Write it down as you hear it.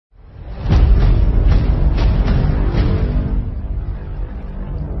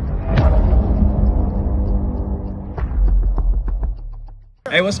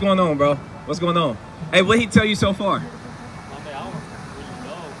Hey, what's going on, bro? What's going on? Hey, what he tell you so far?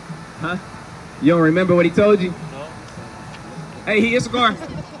 Huh? You don't remember what he told you? No. Hey, he is a car.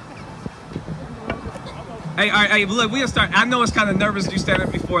 Hey, all right, hey, look, we'll start. I know it's kind of nervous you standing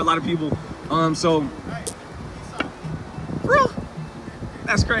before a lot of people. So, bro,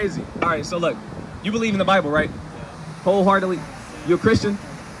 that's crazy. All right, so look, you believe in the Bible, right? Wholeheartedly. You a Christian?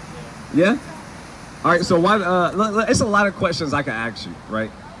 Yeah? All right, so why, it's a lot of questions I can ask you,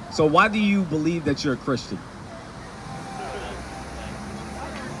 right? So why do you believe that you're a Christian?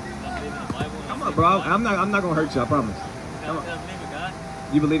 Come on, bro, I'm not gonna hurt you, I promise. Come on.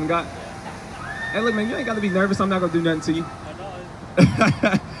 You believe in God? Hey, look, man, you ain't got to be nervous. I'm not going to do nothing to you.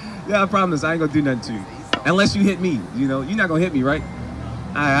 Yeah, I promise. I ain't going to do nothing to you. Unless you hit me. You know, you're not going to hit me, right?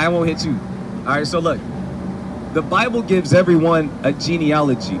 I won't hit you. All right, so look. The Bible gives everyone a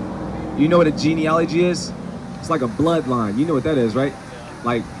genealogy. You know what a genealogy is? It's like a bloodline. You know what that is, right?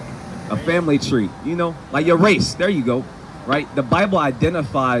 Like a family tree. You know, like your race. There you go. Right? The Bible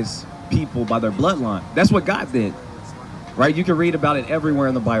identifies people by their bloodline. That's what God did. Right? You can read about it everywhere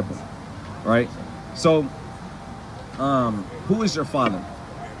in the Bible. Right? So, who is your father?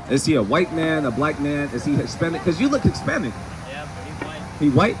 Is he a white man, a black man? Is he Hispanic? Because you look Hispanic. Yeah, but he's white. He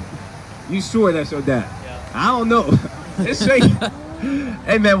white? You sure that's your dad? Yeah. I don't know. It's shaky.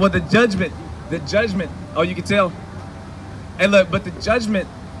 Hey, man, well, the judgment, oh, you can tell? Hey, look, but the judgment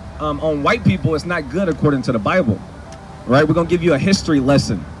on white people is not good according to the Bible. Right? We're going to give you a history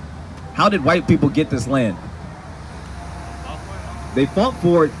lesson. How did white people get this land? They fought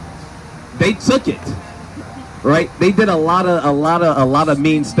for it. They took it, right? They did a lot of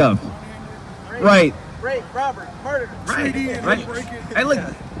mean stuff, right? Rape, robbery, murder, right? Hey, look,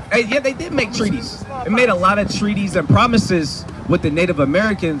 hey, yeah, they did make treaties. They made a lot of treaties and promises with the Native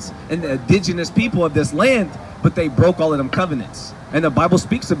Americans and the indigenous people of this land, but they broke all of them covenants. And the Bible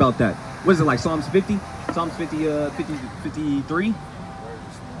speaks about that. What is it, like Psalms 50? Psalms 53?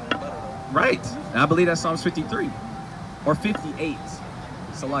 Right. And I believe that's Psalms 53 or 58.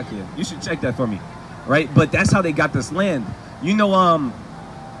 Salakia. You should check that for me, right? But that's how they got this land. You know,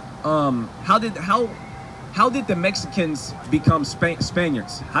 how did the Mexicans become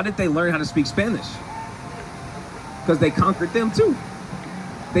Spaniards? How did they learn how to speak Spanish? Because they conquered them too.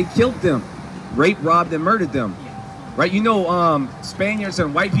 They killed them, raped, robbed, and murdered them, right? You know, Spaniards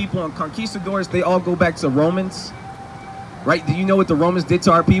and white people and conquistadors, they all go back to Romans, right? Do you know what the Romans did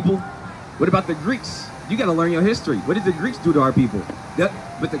to our people? What about the Greeks? You got to learn your history. What did the Greeks do to our people?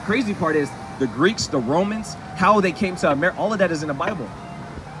 But the crazy part is the Greeks, the Romans, how they came to America, all of that is in the Bible.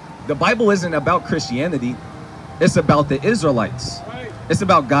 The Bible isn't about Christianity. It's about the Israelites. It's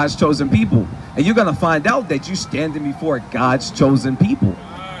about God's chosen people. And you're going to find out that you're standing before God's chosen people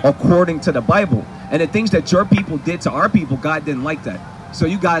according to the Bible. And the things that your people did to our people, God didn't like that. So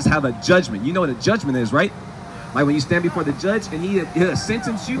you guys have a judgment. You know what a judgment is, right? Like when you stand before the judge and he'll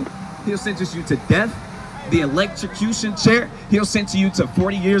sentence you to death. The electrocution chair, he'll sentence you to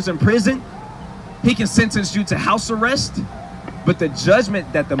 40 years in prison. He can sentence you to house arrest. But the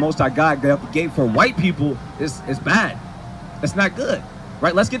judgment that the Most High God gave for white people is bad. It's not good,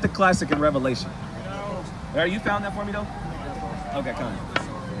 right? Let's get the classic in Revelation. Are you found that for me though? Okay, come on.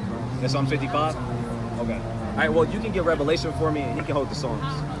 That's Psalm 55? Okay. All right, well, you can get Revelation for me and he can hold the Psalms,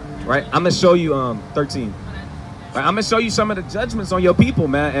 right? I'm going to show you 13. Right, I'm going to show you some of the judgments on your people,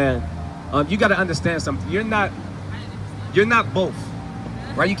 man, and you got to understand something. You're not both,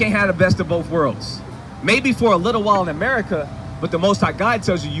 right? You can't have the best of both worlds. Maybe for a little while in America, but the Most High God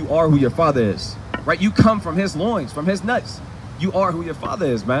tells you are who your father is, right? You come from his loins, from his nuts. You are who your father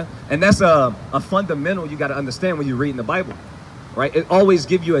is, man. And that's a fundamental you got to understand when you're reading the Bible, right? It always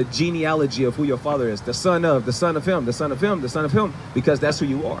gives you a genealogy of who your father is, the son of him, the son of him, the son of him, because that's who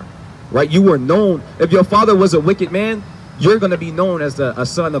you are, right? You were known. If your father was a wicked man, you're going to be known as a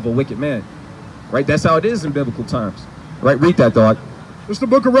son of a wicked man, right? That's how it is in biblical times, right? Read that, dog. It's the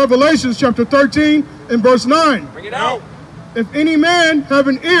book of Revelations, chapter 13 and verse 9. Bring it out. If any man have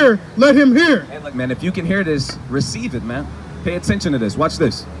an ear, let him hear. Hey, look, man, if you can hear this, receive it, man. Pay attention to this. Watch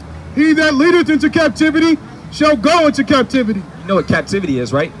this. He that leadeth into captivity shall go into captivity. You know what captivity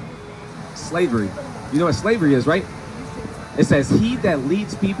is, right? Slavery. You know what slavery is, right? It says, he that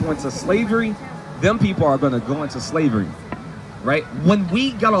leads people into slavery, them people are going to go into slavery, right? When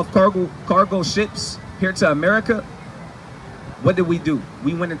we got off cargo ships here to America, what did we do?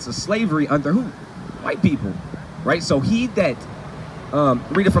 We went into slavery under who? White people, right? So he that,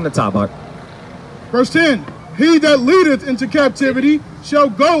 read it from the top, Art. Verse 10, he that leadeth into captivity shall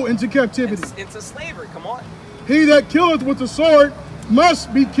go into captivity. It's into slavery, come on. He that killeth with the sword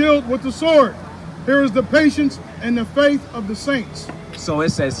must be killed with the sword. Here is the patience and the faith of the saints. So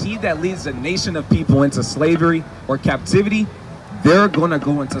it says, he that leads a nation of people into slavery or captivity, they're gonna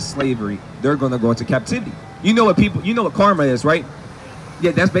go into slavery. They're gonna go into captivity. You know what karma is, right?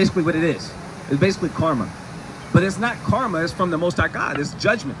 Yeah, that's basically what it is. It's basically karma. But it's not karma, it's from the Most High God. It's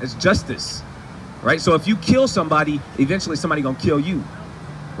judgment, it's justice. Right? So if you kill somebody, eventually somebody gonna kill you.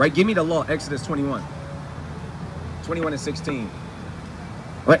 Right? Give me the law, Exodus 21. 21 and 16.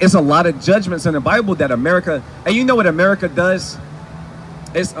 Right? It's a lot of judgments in the Bible that America, and you know what America does?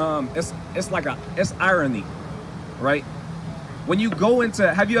 It's irony, right? When you go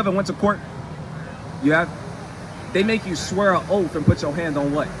into, have you ever went to court? You have? They make you swear an oath and put your hand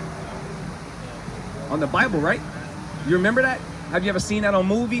on what? On the Bible, right? You remember that? Have you ever seen that on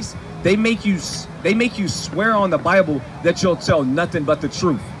movies? They make you swear on the Bible that you'll tell nothing but the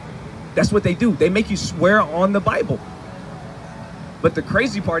truth. That's what they do. They make you swear on the Bible. But the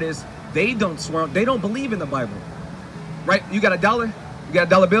crazy part is they don't swear. They don't believe in the Bible, right? You got a dollar? You got a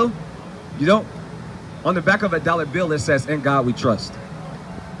dollar bill? You don't? On the back of a dollar bill, it says, "In God we trust."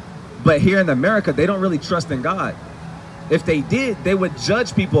 But here in America, they don't really trust in God. If they did, they would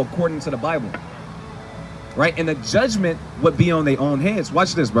judge people according to the Bible, right? And the judgment would be on their own heads.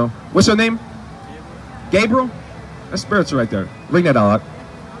 Watch this, bro. What's your name? Gabriel? That's spiritual right there. Bring that out.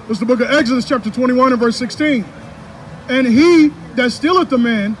 It's the book of Exodus, chapter 21 and verse 16. And he that stealeth a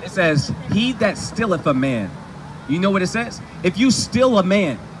man. It says, he that stealeth a man. You know what it says? If you steal a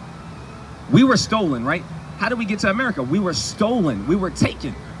man, we were stolen, right? How did we get to America? We were stolen. We were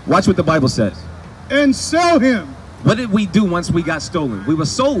taken. Watch what the Bible says. And sell him. What did we do once we got stolen? We were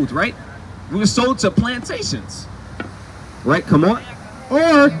sold, right? We were sold to plantations, right? Come on.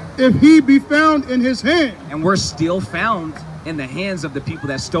 Or if he be found in his hand. And we're still found in the hands of the people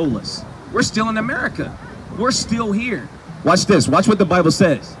that stole us. We're still in America. We're still here. Watch this. Watch what the Bible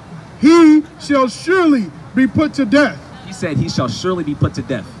says. He shall surely be put to death. He said he shall surely be put to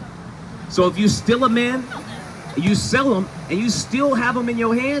death. So if you steal a man, you sell him, and you still have him in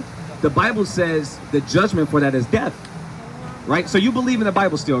your hand, the Bible says the judgment for that is death. Right? So you believe in the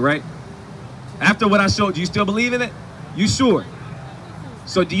Bible still, right? After what I showed you, still believe in it? You sure?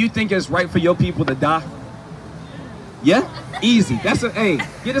 So do you think it's right for your people to die? Yeah? Easy. That's a, hey,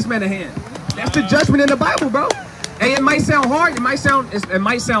 give this man a hand. That's the judgment in the Bible, bro. Hey, it might sound hard. It might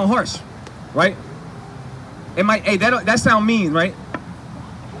sound harsh, right? It might, hey, that sound mean, right?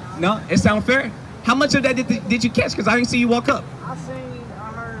 No? It sound fair? How much of that did you catch? Because I didn't see you walk up. I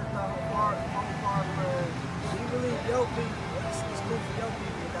heard the part where you believe your people, it's good for your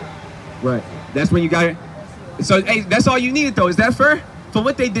people to die. Right. That's when you got it. So, hey, that's all you needed, though. Is that fair? For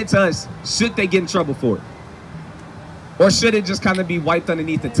what they did to us, should they get in trouble for it? Or should it just kind of be wiped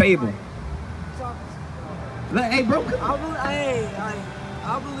underneath the table? Hey, bro. I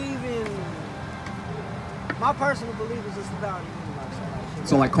believe in, my personal belief is just about it.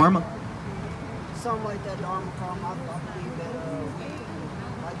 So, like karma? Something like that, karma. I believe that,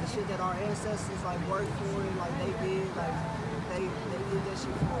 like the shit that our ancestors like worked for it, like they did, like they did that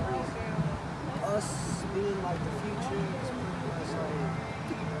shit for a reason. Us being like the future is pretty much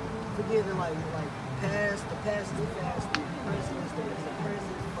like forgiving like the past is the past, the present is the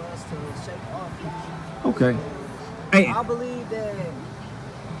present for us to shape our future. Okay. Hey. I believe that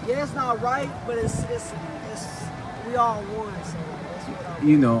it's not right, but it's we all one, so that's what I believe.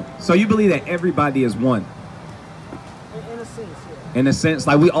 You know, so you believe that everybody is one? In a sense, yeah. In a sense,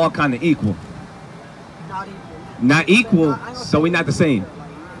 like we all kind of equal. Not equal. Not equal, so we're not the same.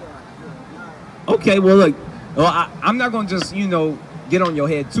 Okay, well look, I'm not gonna just, get on your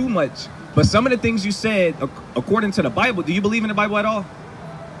head too much, but some of the things you said, according to the Bible, do you believe in the Bible at all?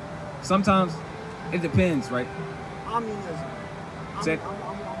 Sometimes, it depends, right? I'm put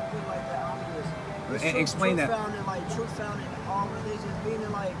like that. Explain that. Truth found in all religions,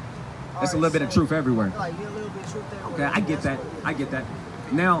 meaning like. There's a little bit of truth everywhere. Like, a little bit of truth everywhere. Okay, I get that.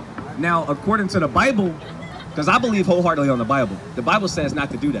 Now, according to the Bible, because I believe wholeheartedly on the Bible says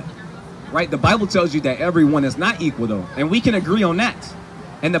not to do that. Right? The Bible tells you that everyone is not equal, though. And we can agree on that.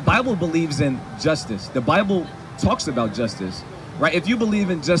 And the Bible believes in justice. The Bible talks about justice. Right? If you believe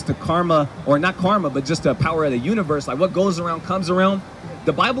in just the karma, or not karma, but just the power of the universe, like what goes around comes around,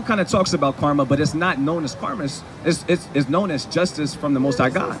 the Bible kind of talks about karma, but it's not known as karma. It's known as justice from the Most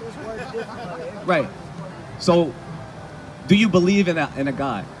High God. Right. So, do you believe in a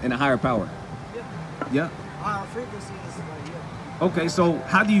God, in a higher power? Yeah? Higher frequency is yeah. Okay, so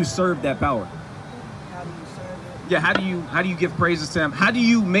how do you serve that power? How do you serve it? Yeah, how do you give praises to him? How do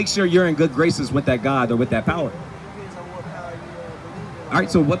you make sure you're in good graces with that God or with that power? Depends on what power you believe in. All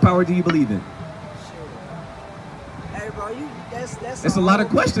right, so what power do you believe in? Hey, bro, that's a lot of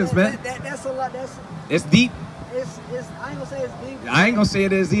questions, man. That's a lot. It's deep. it's I ain't gonna say it's deep. I ain't gonna say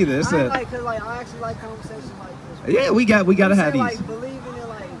it is either. It's I a, ain't like, cause like I actually like conversations like this. yeah, we gotta have Say, these. like believing in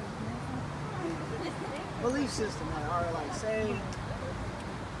like belief system, like or like say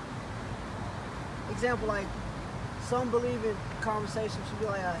example like some believe in conversations should be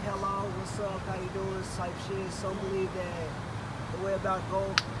like a hello, what's up, how you doing, type shit. Some believe that the way about go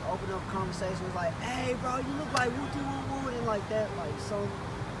open up conversations like, hey bro, you look like woo woo and like that, like some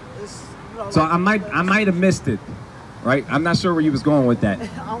it's you know, So like, I might have missed it, right? I'm not sure where you was going with that.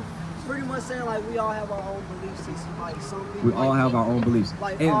 I'm pretty much saying like we all have our own belief system. Like some people We all have our own beliefs.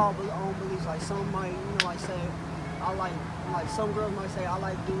 like And- all own beliefs. Like some might, you know, like say I like some girls might say I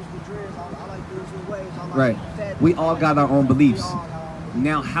like dudes with dreads. I like dudes with waves. I like Right. fat We dudes. all I got like our own dudes. beliefs. We all got our own beliefs.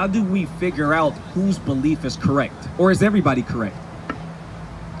 Now, how do we figure out whose belief is correct? Or is everybody correct?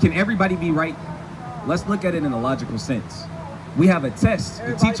 Can everybody be right? Let's look at it in a logical sense. We have a test. The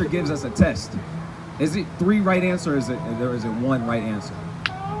Everybody teacher can gives be us a test. Is it 3 right answer, or is it one right answer?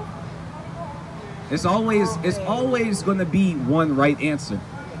 It's always going to be one right answer,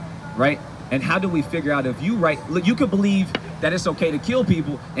 right? And how do we figure out if you right? Look, you could believe that it's okay to kill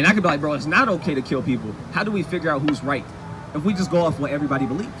people, and I could be like, bro, it's not okay to kill people. How do we figure out who's right? If we just go off what everybody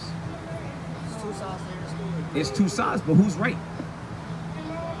believes, It's two sides to every story. it's 2 sides, but who's right?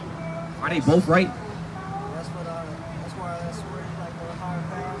 Are they both right? That's what that's where like the higher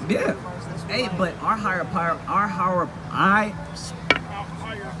powers. Yeah. That's what, Hey, like, but our higher power, Our higher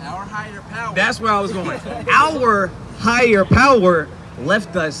power. that's where I was going. Our higher power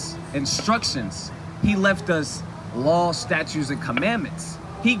left us instructions. He left us law, statutes, and commandments.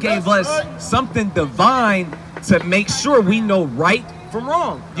 He gave us something divine to make sure we know right from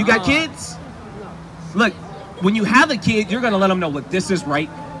wrong. You got kids? Look, when you have a kid, you're going to let them know, look, this is right,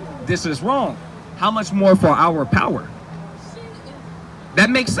 this is wrong. How much more for our power? That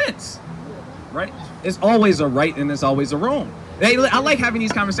makes sense, right? It's always a right and it's always a wrong. Hey, I like having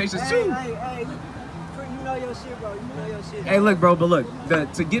these conversations too. Hey, you know your shit, bro. You know your shit. Hey, look, bro, but look,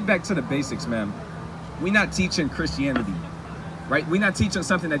 to get back to the basics, man, we're not teaching Christianity, right? We're not teaching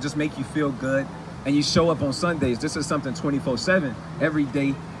something that just make you feel good and you show up on Sundays. This is something 24/7, every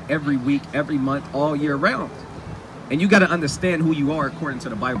day, every week, every month, all year round. And you got to understand who you are according to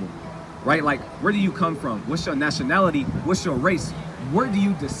the Bible, right? Like, where do you come from? What's your nationality? What's your race? Where do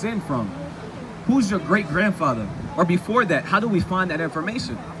you descend from? Who's your great-grandfather? Or before that, how do we find that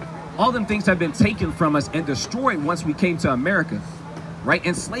information? All them things have been taken from us and destroyed once we came to America, right?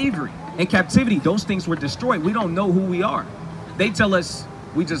 In slavery, in captivity, those things were destroyed. We don't know who we are. They tell us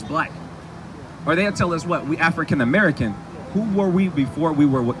we just black. Or they'll tell us what? We African-American. Who were we before we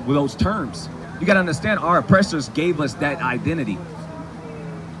were with those terms? You got to understand, our oppressors gave us that identity.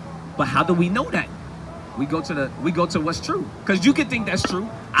 But how do we know that? We go to what's true. Because you could think that's true.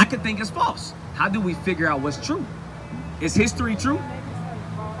 I could think it's false. How do we figure out what's true? Is history true?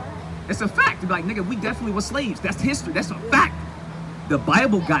 It's a fact. You're like, nigga, we definitely were slaves. That's history. That's a fact. The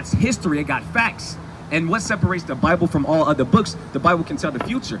Bible got history. It got facts. And what separates the Bible from all other books? The Bible can tell the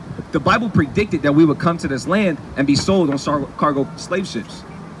future. The Bible predicted that we would come to this land and be sold on cargo slave ships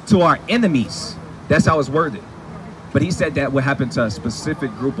to our enemies. That's how it's worded. But he said that would happen to a specific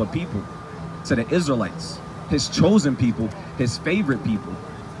group of people, to the Israelites, his chosen people, his favorite people.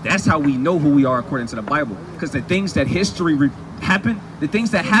 That's how we know who we are according to the Bible. Because the things that history happened, the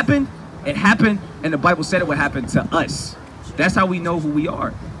things that happened, it happened, and the Bible said it would happen to us. That's how we know who we are.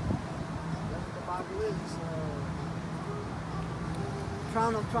 That's what the Bible is.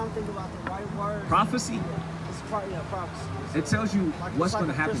 Trying to think about the right word. Prophecy, It's prophecy. it tells you Like, what's it's going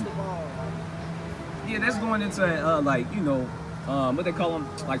like to a happen. crystal ball. Yeah, that's going into like, you know, what they call them,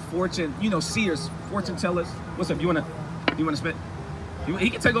 like fortune, you know, seers, fortune tellers. What's up? You wanna spit? He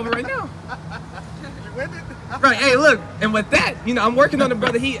can take over right now. Right. Hey, look, and with that, you know, I'm working on the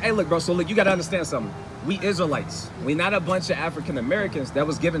brother. Hey, look, bro. So look, you gotta understand something. We Israelites, we not a bunch of African Americans that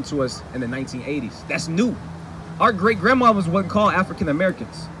was given to us in the 1980s. That's new. Our great grandmothers wasn't called African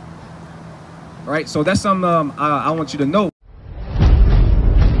Americans. All right. So that's something I want you to know.